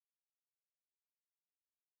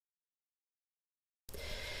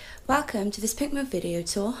Welcome to this Pinkmove video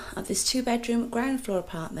tour of this 2-bedroom ground floor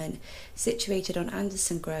apartment situated on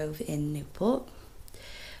Anderson Grove in Newport.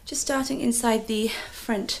 Just starting inside the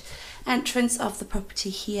front entrance of the property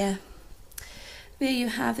here, where you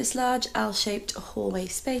have this large L-shaped hallway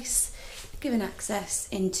space giving access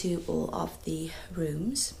into all of the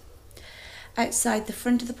rooms. Outside the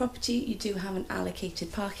front of the property you do have an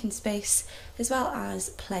allocated parking space as well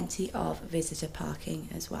as plenty of visitor parking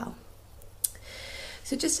as well.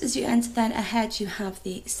 So just as you enter then ahead you have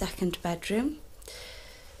the second bedroom,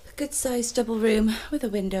 a good sized double room with a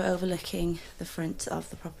window overlooking the front of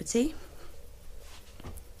the property.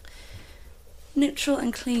 Neutral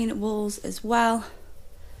and clean walls as well,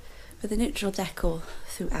 with a neutral decor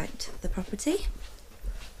throughout the property.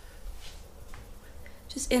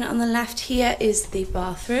 Just in on the left here is the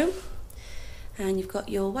bathroom, and you've got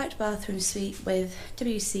your white bathroom suite with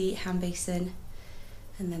WC hand basin,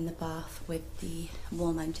 and then the bath with the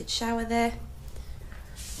wall-mounted shower there.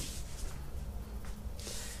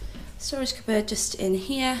 Storage cupboard just in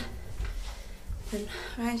here, and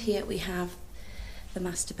around here we have the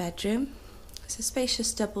master bedroom. It's a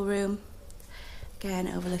spacious double room, again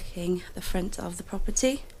overlooking the front of the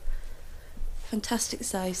property. Fantastic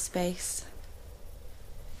size space.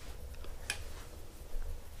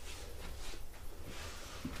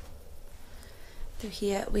 Through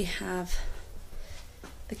here we have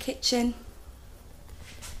the kitchen,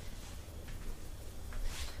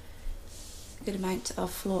 a good amount of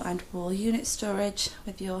floor and wall unit storage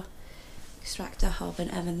with your extractor hob and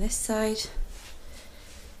oven this side,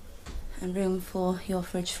 and room for your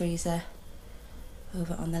fridge freezer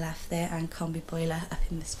over on the left there, and combi boiler up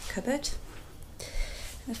in this cupboard.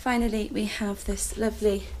 And finally we have this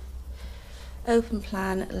lovely open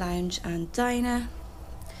plan lounge and diner,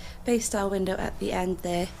 bay style window at the end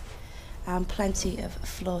there, and plenty of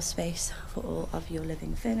floor space for all of your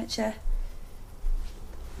living furniture.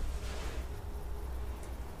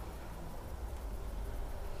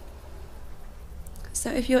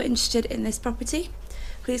 So if you're interested in this property,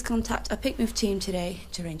 please contact our Pinkmove team today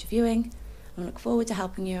to arrange a viewing, and we look forward to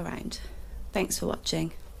helping you around. Thanks for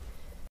watching.